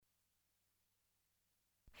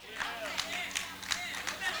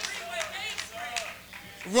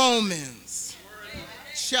Romans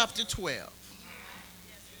chapter 12.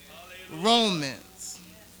 Romans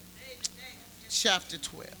chapter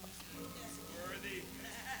 12.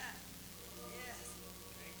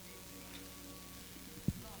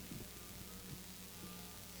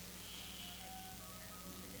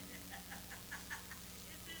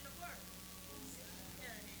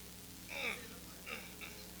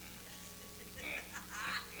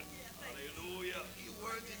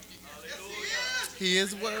 He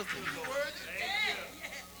is worthy.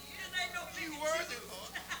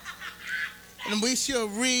 And we shall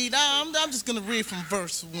read. I'm just going to read from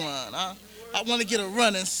verse 1. I want to get a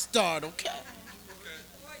running start, okay?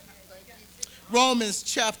 Romans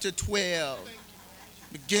chapter 12,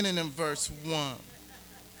 beginning in verse 1.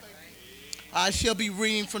 I shall be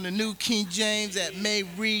reading from the New King James that may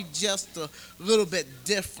read just a little bit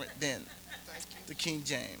different than the King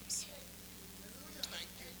James.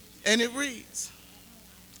 And it reads,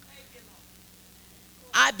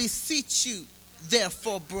 I beseech you,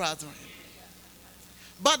 therefore, brethren,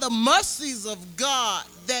 by the mercies of God,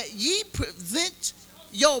 that ye present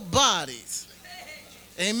your bodies,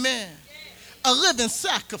 amen, a living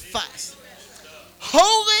sacrifice,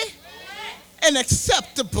 holy and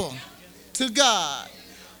acceptable to God,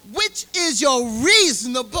 which is your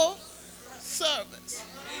reasonable service.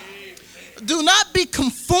 Do not be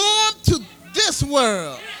conformed to this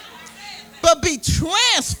world, but be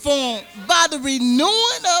transformed by the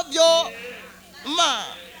renewing of your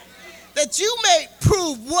mind, that you may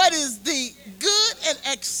prove what is the good and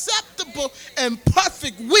acceptable and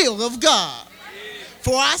perfect will of God.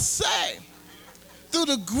 For I say, through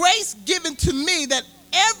the grace given to me, that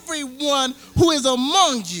everyone who is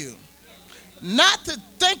among you, not to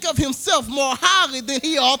think of himself more highly than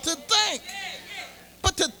he ought to think,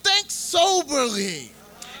 but to think soberly,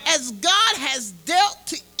 as God has dealt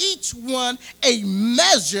to each one a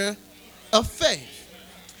measure of faith.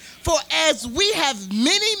 For as we have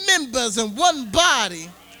many members in one body,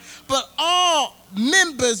 but all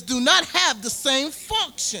members do not have the same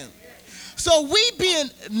function. So we, being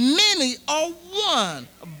many, are one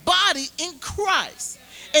body in Christ,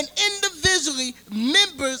 and individually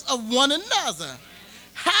members of one another,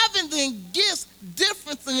 having then gifts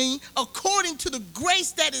differently according to the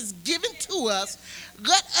grace that is given to us.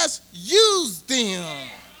 Let us use them.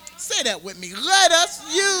 Say that with me. Let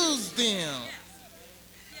us use them.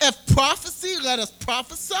 If prophecy, let us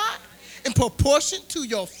prophesy in proportion to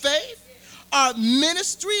your faith. Our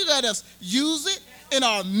ministry, let us use it in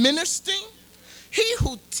our ministering. He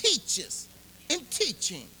who teaches in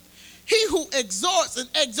teaching. He who exhorts in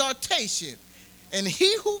exhortation. And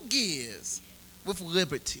he who gives with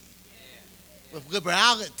liberty, with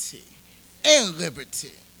liberality and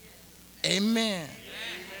liberty. Amen.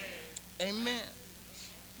 Amen.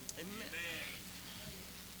 Amen.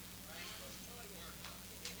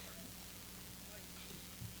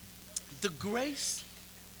 The grace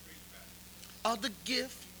or the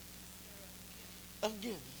gift of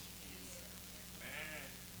giving.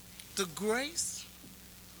 The grace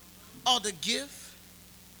or the gift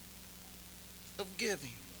of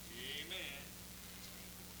giving.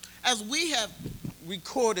 As we have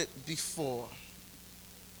recorded before,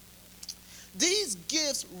 these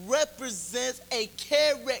gifts represent a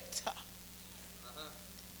character,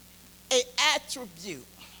 an attribute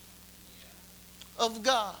of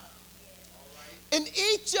God. In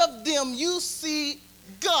each of them, you see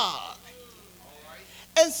God.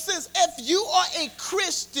 And since if you are a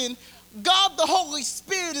Christian, God the Holy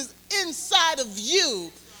Spirit is inside of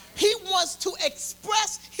you, he wants to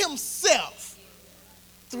express himself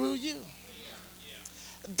through you.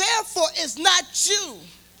 Therefore, it's not you,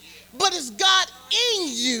 but it's God in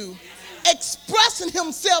you, expressing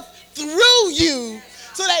himself through you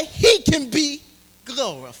so that he can be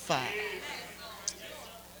glorified.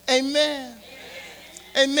 Amen.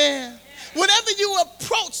 Amen. Whenever you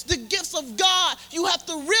approach the gifts of God, you have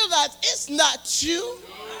to realize it's not you.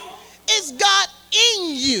 It's God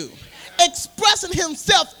in you, expressing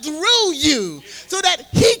himself through you so that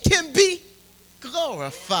he can be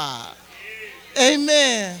glorified.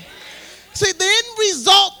 Amen. See, the end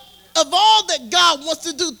result of all that God wants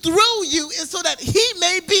to do through you is so that he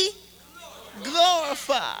may be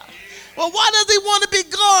glorified. Well, why does he want to be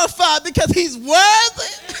glorified? Because he's worthy?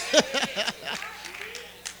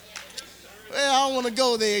 Well, I don't want to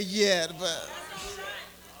go there yet, but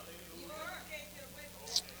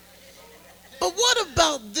what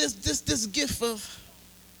about this gift of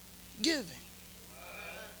giving?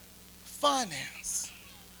 Finance.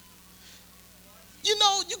 You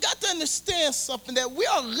know, you got to understand something, that we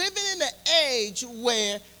are living in an age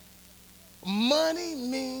where money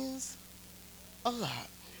means a lot.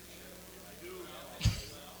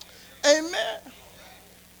 Amen.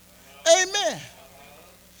 Amen.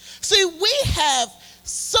 See, we have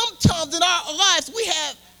sometimes in our lives, we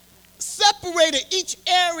have separated each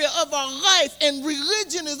area of our life, and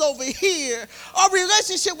religion is over here. Our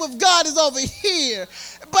relationship with God is over here.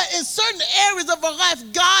 But in certain areas of our life,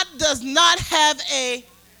 God does not have a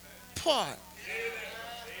part.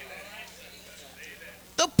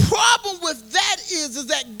 The problem with that is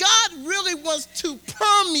that God really wants to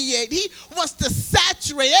permeate. He wants to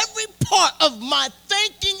saturate every part of my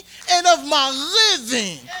thinking and of my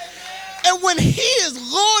living. And when he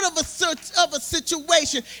is Lord of a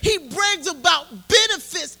situation, he brings about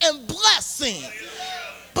benefits and blessings.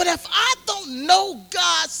 But if I don't know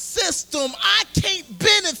God's system, I can't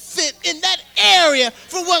benefit in that area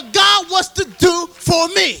for what God wants to do for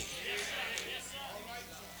me.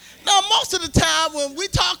 Now, most of the time when we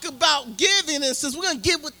talk about giving, and since we're going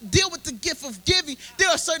to deal with the gift of giving, there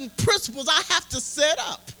are certain principles I have to set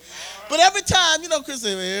up. But every time, Chris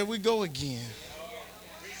says, here we go again.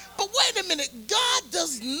 But wait a minute, God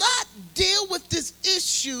does not deal with this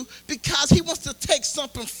issue because he wants to take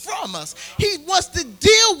something from us. He wants to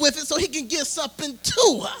deal with it so he can give something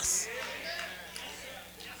to us.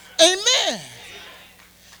 Amen.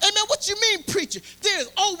 Amen. What you mean, preacher? There's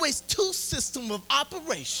always two systems of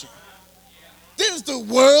operation. There's the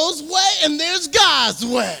world's way and there's God's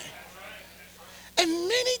way. And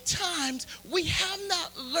many times we have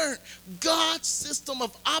not learned God's system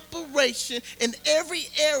of operation in every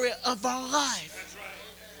area of our life.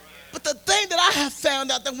 But the thing that I have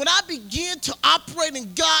found out that when I begin to operate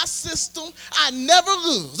in God's system, I never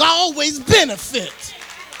lose. I always benefit.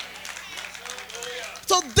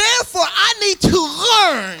 So therefore, I need to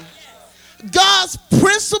learn God's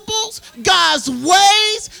principles, God's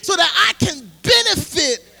ways, so that I can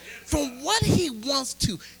benefit from what he wants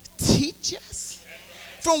to teach us,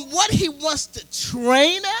 from what he wants to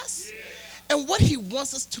train us, and what he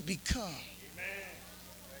wants us to become.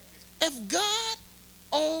 If God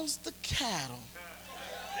owns the cattle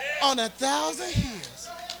on 1,000 hills,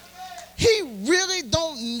 he really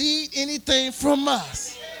don't need anything from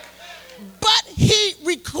us. But he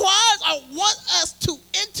requires or wants us to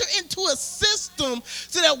enter into a system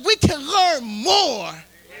so that we can learn more.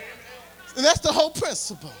 And that's the whole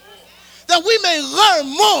principle. That we may learn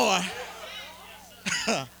more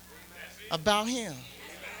about him.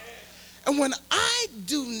 And when I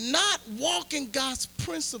do not walk in God's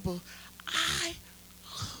principle, I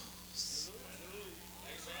lose.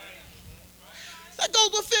 That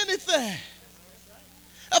goes with anything.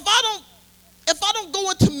 If I don't go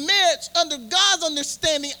into marriage under God's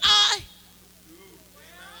understanding, I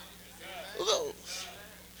lose.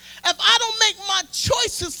 If I don't make my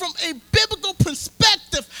choices from a biblical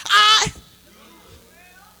perspective, I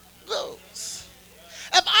lose.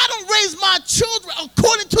 If I don't raise my children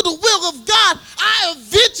according to the will of God, I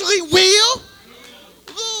eventually will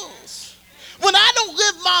lose. When I don't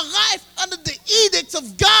live my life under the edicts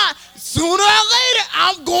of God, sooner or later,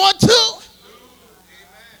 I'm going to.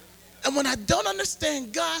 And when I don't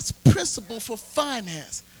understand God's principle for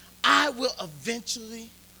finance, I will eventually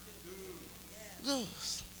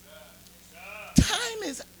lose. Time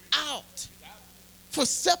is out for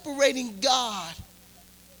separating God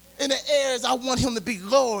in the areas I want him to be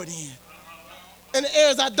Lord in. In the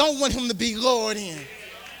areas I don't want him to be Lord in,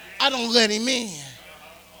 I don't let him in.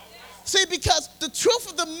 See, because the truth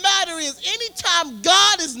of the matter is, anytime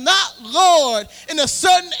God is not Lord in a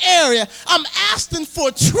certain area, I'm asking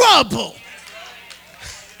for trouble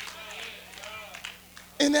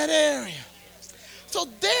in that area. So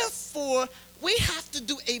therefore, we have to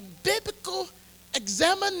do a biblical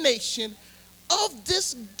examination of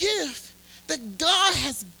this gift that God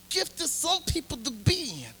has gifted some people to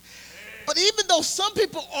be in. But even though some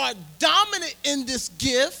people are dominant in this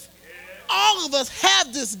gift, all of us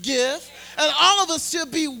have this gift, and all of us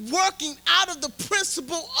should be working out of the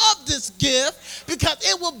principle of this gift because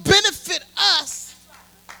it will benefit us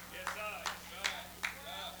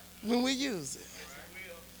when we use it.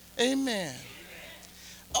 Amen.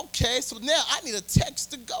 Okay, so now I need a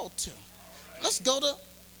text to go to. Let's go to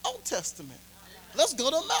Old Testament. Let's go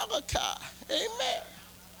to Malachi. Amen.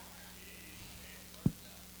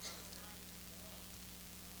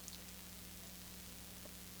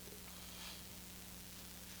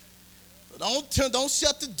 Don't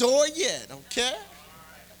shut the door yet, okay?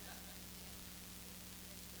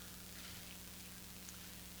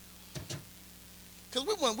 Because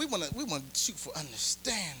we want to shoot for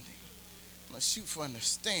understanding. We want to shoot for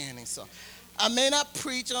understanding. So I may not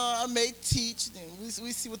preach, or I may teach, and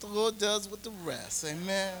we see what the Lord does with the rest.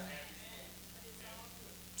 Amen.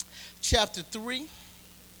 Chapter 3,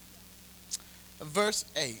 verse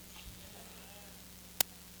 8.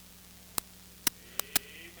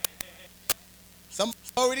 Some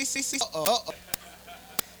already see. Good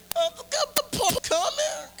point,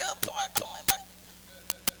 coming. Good point, coming.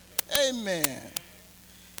 Amen.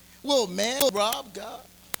 Will man rob God?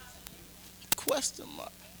 Question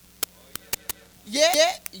mark.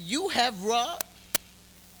 Yet you have robbed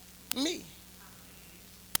me.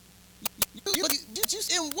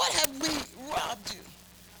 In what have we robbed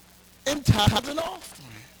you? In tithes and offering.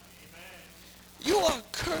 You are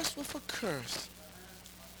cursed with a curse,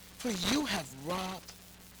 for you have robbed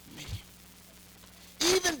me.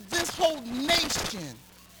 Even this whole nation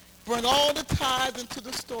bring all the tithes into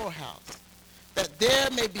the storehouse, that there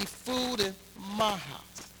may be food in my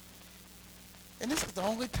house. And this is the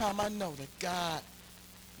only time I know that God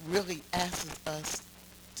really asks us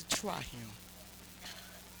to try him.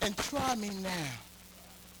 And try me now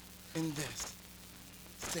in this,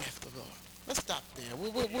 saith the Lord. Let's stop there.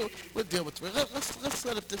 We'll deal with it. Let's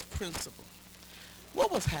set up this principle.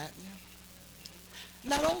 What was happening?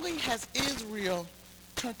 Not only has Israel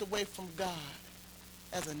turned away from God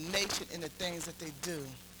as a nation in the things that they do,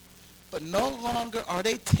 but no longer are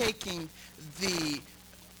they coming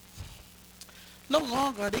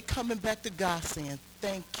back to God saying,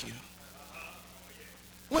 thank you.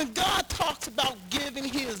 When God talks about giving,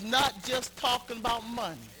 he is not just talking about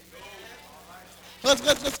money.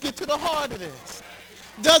 Let's get to the heart of this.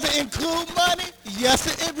 Does it include money? Yes,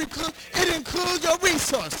 it includes your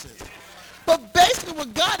resources. But basically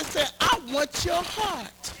what God is saying, I want your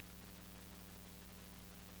heart.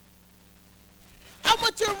 I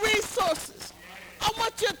want your resources. I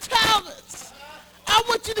want your talents. I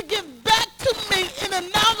want you to give back to me in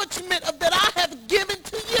acknowledgement of that I have given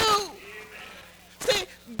to you. See,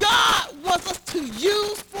 God wants us to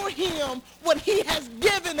use for him what he has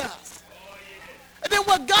given us. And then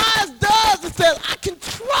what God does is says, I can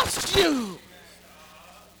trust you.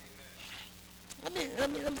 Let me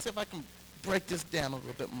see if I can break this down a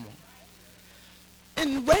little bit more.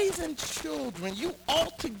 In raising children, you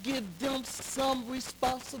ought to give them some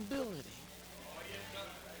responsibility.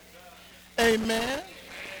 Amen.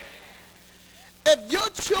 If your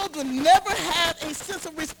children never have a sense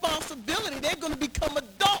of responsibility, they're going to become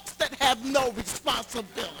adults that have no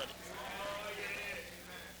responsibility.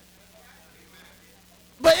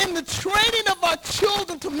 But in the training of our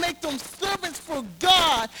children to make them servants for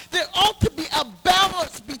God, there ought to be a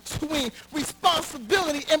balance between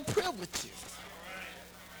responsibility and privileges.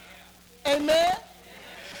 Amen?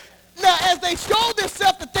 Now, as they show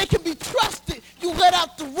themselves that they can be trusted, you let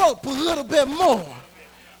out the rope a little bit more.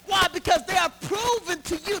 Why? Because they are proven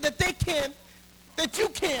to you that you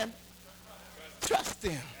can trust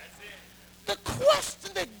them. The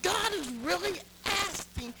question that God is really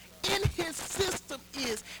asking in his system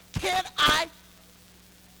is, can I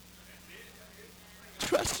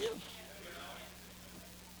trust you?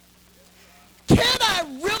 Can I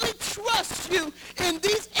really trust you in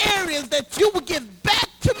these areas that you will give back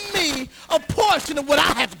to me a portion of what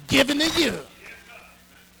I have given to you?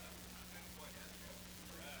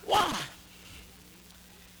 Why?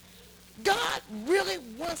 God really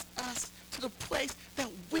wants us to the place that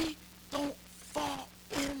we don't fall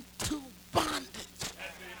into bondage.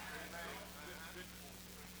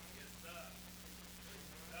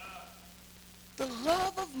 The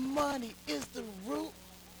love of money is the root.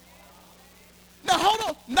 Now hold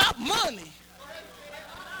on, not money,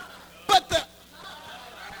 but the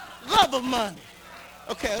love of money.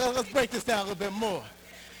 Okay, let's break this down a little bit more.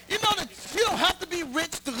 You know that you don't have to be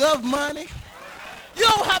rich to love money. You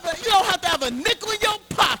don't have to have a nickel in your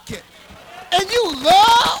pocket, and you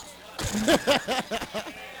love.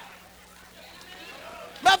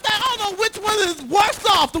 Matter of fact, I don't know which one is worse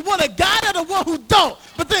off, the one that got it or the one who don't.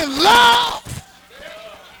 But then love,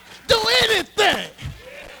 do anything.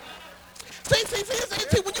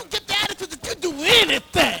 See, when you get the attitude that you do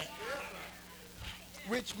anything.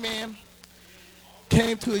 Rich man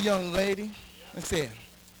came to a young lady and said,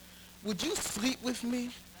 would you sleep with me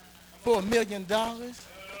for $1 million?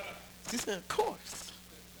 She said, of course.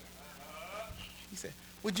 He said,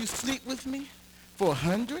 would you sleep with me for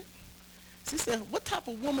 100? She said, what type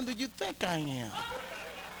of woman do you think I am?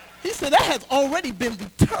 He said, that has already been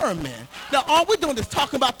determined. Now all we're doing is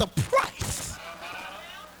talking about the price.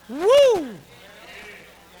 Woo!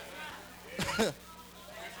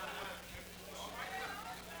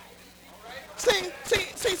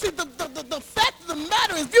 See, the fact of the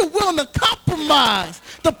matter is, if you're willing to compromise,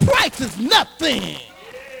 the price is nothing.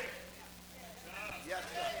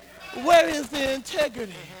 Where is the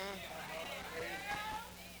integrity?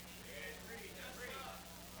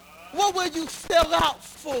 What will you sell out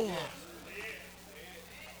for?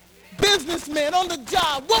 Businessman on the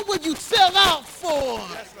job, what would you sell out for?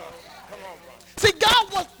 See,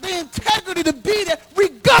 God wants the integrity to be there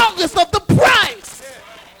regardless of the price.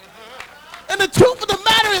 And the truth of the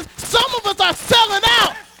matter is, some of us are selling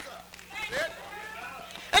out.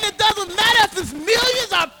 And it doesn't matter if it's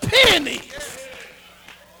millions or pennies.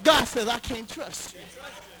 God says, I can't trust you.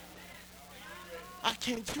 I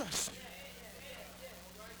can't trust you.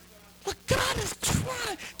 What God is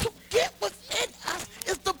trying to get within us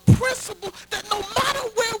is the principle that no matter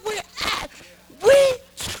where we're at, we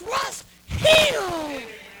trust him.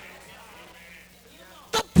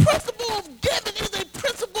 The principle of giving is a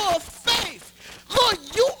principle of faith. Lord,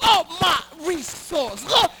 you are my resource.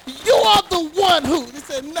 Lord, you are the one who. He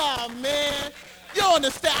said, nah, man. You don't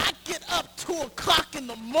understand. I get up 2 o'clock in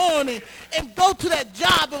the morning and go to that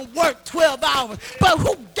job and work 12 hours. But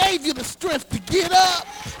who gave you the strength to get up?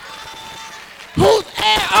 Whose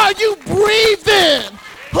air are you breathing?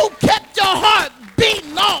 Who kept your heart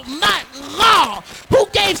beating all night long? Who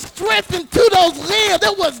gave strength into those limbs?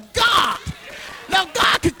 It was God. Now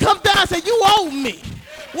God could come down and say, you owe me.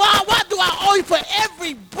 Why do I owe you? For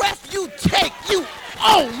every breath you take, you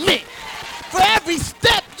owe me. For every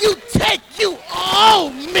step you take, you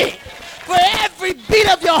owe me. For every beat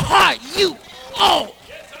of your heart, you owe.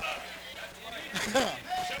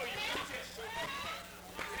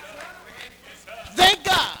 Thank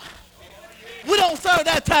God we don't serve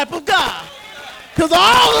that type of God, because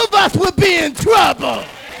all of us would be in trouble.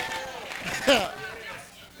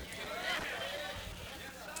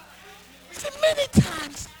 See, many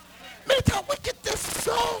times we get this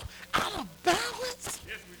so out of balance.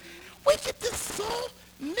 We get this so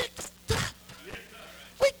mixed up.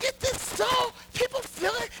 We get this so, people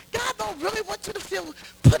feel it. God don't really want you to feel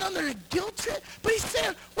put under a guilt trip. But he's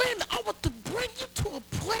saying, wait a minute, I want to bring you to a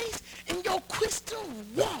place in your Christian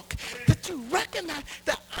walk that you recognize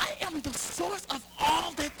that I am the source of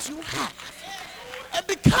all that you have. And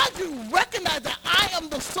because you recognize that I am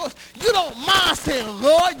the source, you don't mind saying,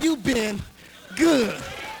 Lord, you've been good.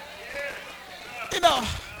 You know,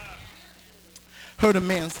 heard a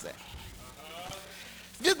man say,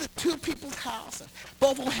 visit 2 people's house, and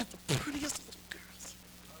both of them had the prettiest little girls.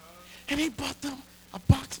 And he bought them a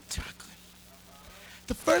box of chocolate.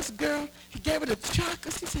 The first girl, he gave her the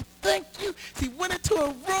chocolate. She said, thank you. She went into her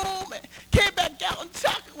room and came back out, and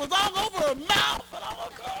chocolate was all over her mouth. And all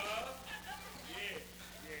over her.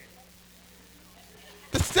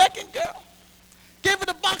 The second girl gave her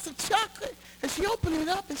the box of chocolate, and she opened it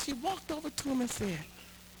up, and she walked over to him and said,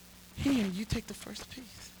 here, you take the first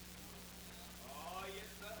piece.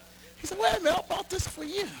 He said, wait a minute, I bought this for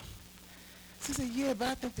you. She said, yeah, but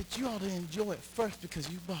I think that you ought to enjoy it first because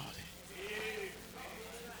you bought it.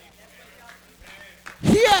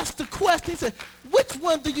 He asked the question, he said, which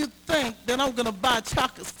one do you think that I'm going to buy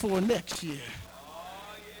chocolates for next year?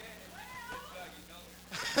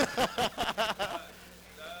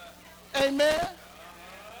 Amen?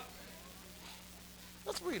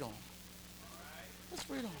 Let's read on. Let's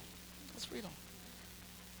read on. Let's read on.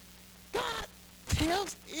 God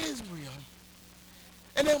tells Israel,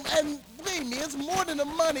 and believe me, it's more than a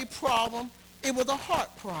money problem. It was a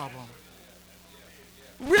heart problem.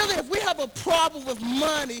 Really, if we have a problem with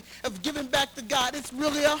money, of giving back to God, it's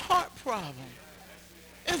really a heart problem.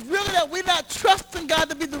 It's really that we're not trusting God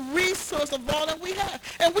to be the resource of all that we have.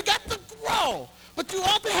 And we got to grow. But you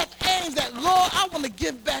ought to have aims that, Lord, I want to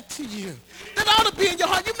give back to you. That ought to be in your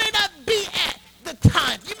heart. You may not be at the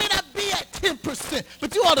time. You may not be at 10%,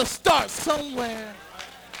 but you ought to start somewhere.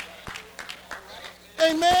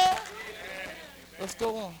 Amen? Let's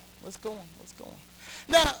go on. Let's go on. Let's go on.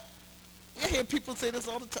 Now, you hear people say this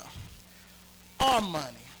all the time. Our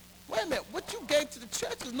money. Wait a minute. What you gave to the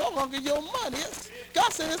church is no longer your money.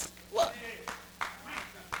 God says, what?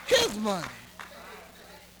 His money.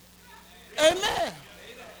 Amen.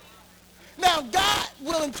 Now, God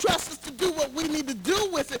will entrust us to do what we need to do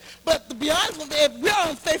with it. But to be honest with you, if we're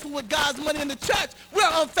unfaithful with God's money in the church, we're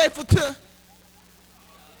unfaithful to,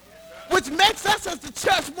 which makes us as the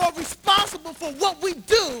church more responsible for what we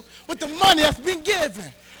do with the money that's been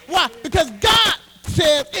given. Why? Because God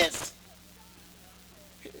says it's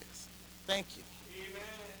his. Thank you.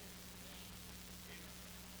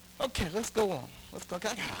 Okay, let's go on. Let's go. I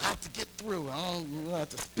got a lot to get through. I'm going to have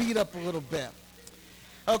to speed up a little bit.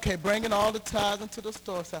 Okay, bringing all the tithes into the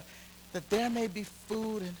storehouse, that there may be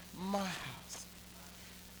food in my house.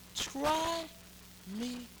 Try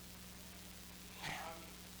me now.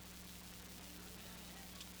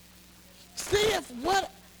 See if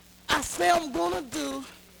what I say I'm going to do,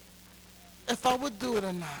 if I would do it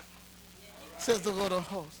or not, says the Lord of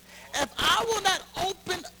hosts. If I will not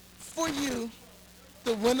open for you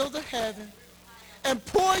the windows of heaven and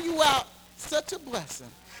pour you out such a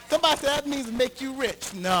blessing Somebody said that means make you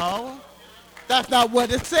rich. No, that's not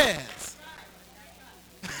what it says.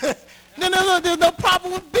 No, there's no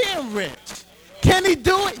problem with being rich. Can he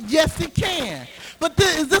do it? Yes, he can. But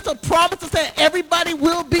is this a promise to say everybody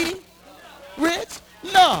will be rich?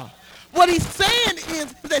 No. What he's saying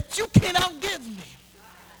is that you can't outgive me.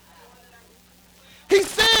 He's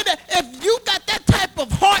saying that if you got that type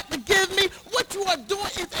of heart to give me, what you are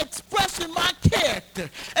doing is expressing my character.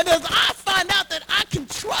 And as I find out that I can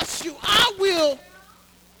trust you, I will.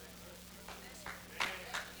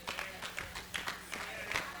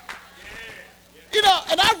 You know,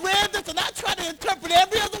 and I read this and I try to interpret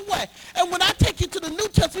every other way. And when I take you to the New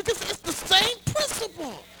Testament, it's the same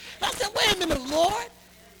principle. And I said, wait a minute, Lord.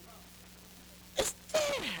 It's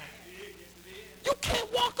there. You can't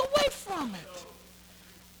walk away from it.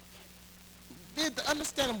 The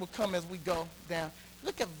understanding will come as we go down.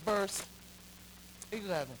 Look at verse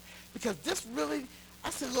 11. Because this really, I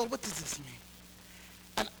said, Lord, what does this mean?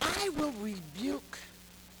 And I will rebuke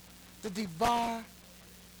the devourer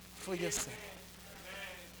for your sake.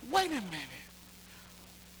 Wait a minute.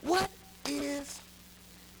 What is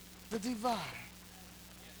the devourer?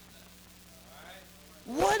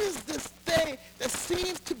 What is this thing that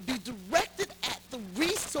seems to be directed at the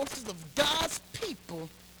resources of God's people?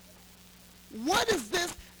 What is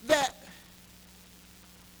this that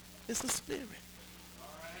is a spirit?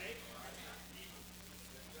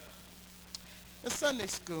 In Sunday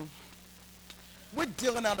school, we're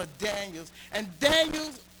dealing out of Daniel's, and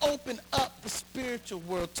Daniel's open up the spiritual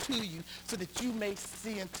world to you so that you may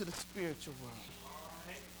see into the spiritual world.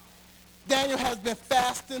 Daniel has been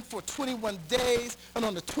fasting for 21 days, and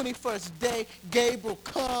on the 21st day, Gabriel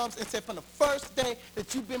comes and said, from the first day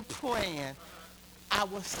that you've been praying, I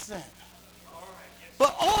was sent.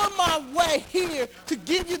 But on my way here to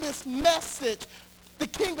give you this message, the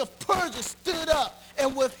king of Persia stood up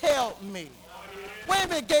and withheld me. Wait a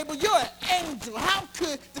minute, Gabriel, you're an angel. How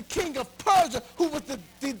could the king of Persia, who was the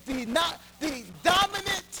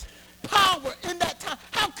dominant power in that time,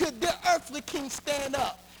 how could their earthly king stand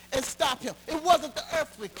up and stop him? It wasn't the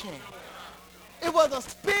earthly king. It was a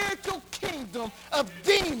spiritual kingdom of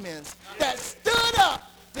demons that stood up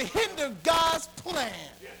to hinder God's plan.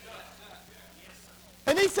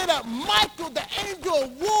 And he said that Michael, the angel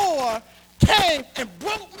of war, came and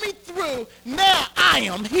broke me through. Now I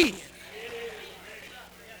am here.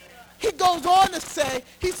 He goes on to say,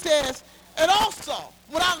 he says, and also,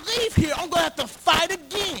 when I leave here, I'm going to have to fight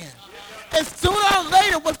again. And sooner or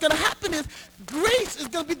later, what's going to happen is Greece is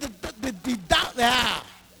going to be the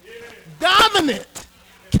dominant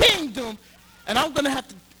kingdom. And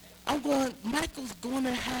Michael's going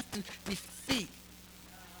to have to defeat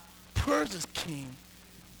Persia's king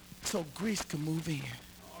so Greece can move in.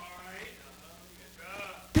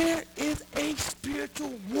 There is a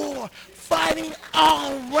spiritual war fighting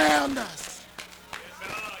all around us.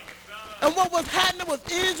 And what was happening with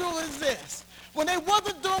Israel is this. When they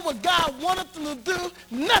wasn't doing what God wanted them to do,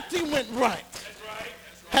 nothing went right.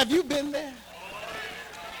 Have you been there?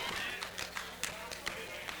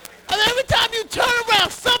 And every time you turn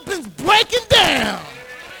around, something's breaking down.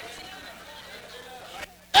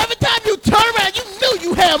 Every time you turn around, you knew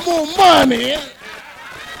you had more money.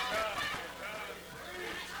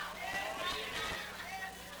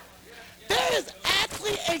 There is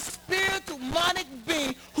actually a spiritual demonic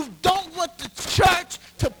being who don't want the church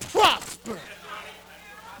to prosper.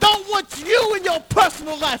 Don't want you in your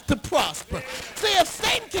personal life to prosper. See, if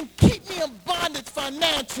Satan can keep me in bondage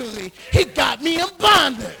financially, he got me in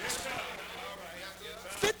bondage.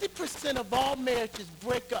 50% of all marriages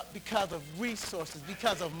break up because of resources,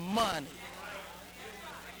 because of money.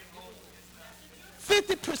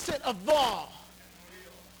 50% of all.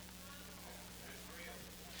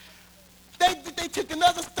 They took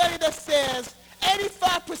another study that says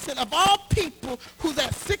 85% of all people who's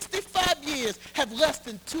at 65 years have less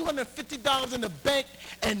than $250 in the bank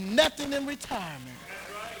and nothing in retirement.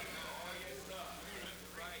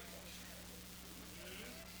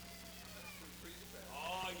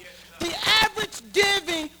 The average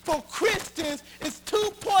giving for Christians is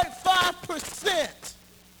 2.5%.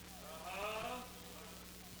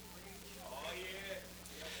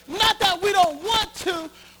 Not that we don't want to,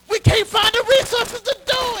 we can't find the resources to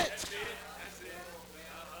do it.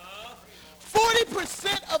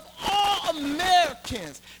 40% of all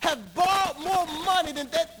Americans have borrowed more money than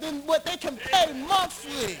what they can pay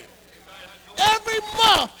monthly. Every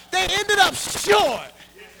month, they ended up short.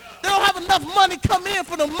 They don't have enough money come in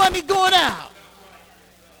for the money going out.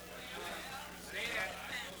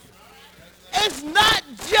 It's not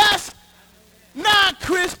just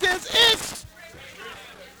non-Christians.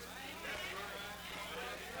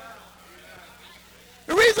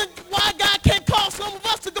 The reason why God can't call some of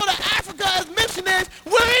us to go to Africa as missionaries,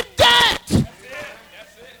 we're in debt.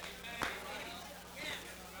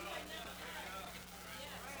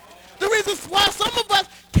 The reason why some of us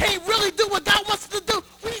can't really do what God wants us to do,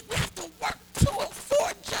 we have to work 2 or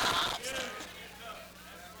 4 jobs.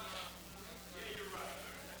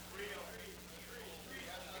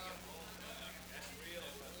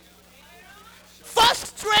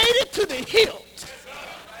 Frustrated to the hilt.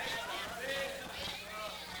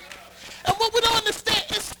 And what we don't understand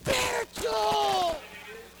is spiritual.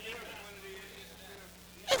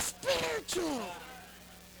 It's spiritual.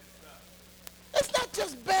 It's not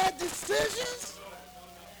just bad decisions.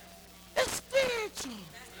 It's spiritual.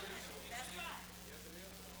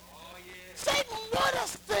 Satan want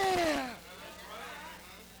us there.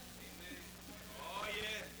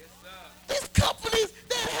 These companies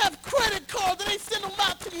that have credit cards, they send them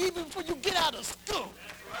out to you even before you get out of school.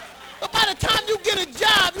 But by the time you get a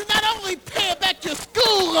job, you're not only paying back your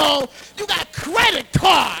school loan, you got credit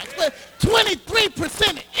cards with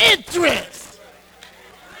 23% interest.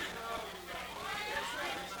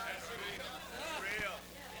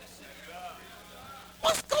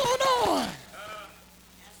 What's going on?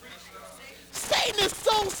 Satan is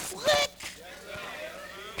so slick.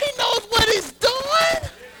 He knows what he's doing.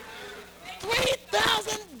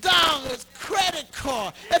 $3,000 credit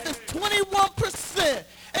card. If it's 21%,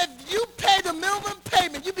 if you pay the minimum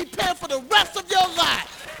payment, you be paying for the rest of your life.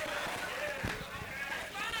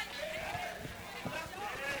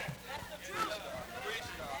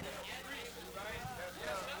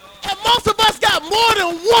 And most of us got more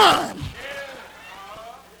than one.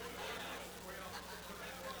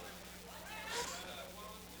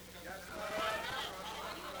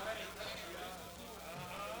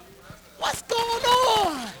 What's going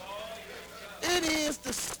on? It is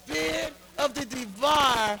the spirit of the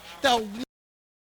devourer that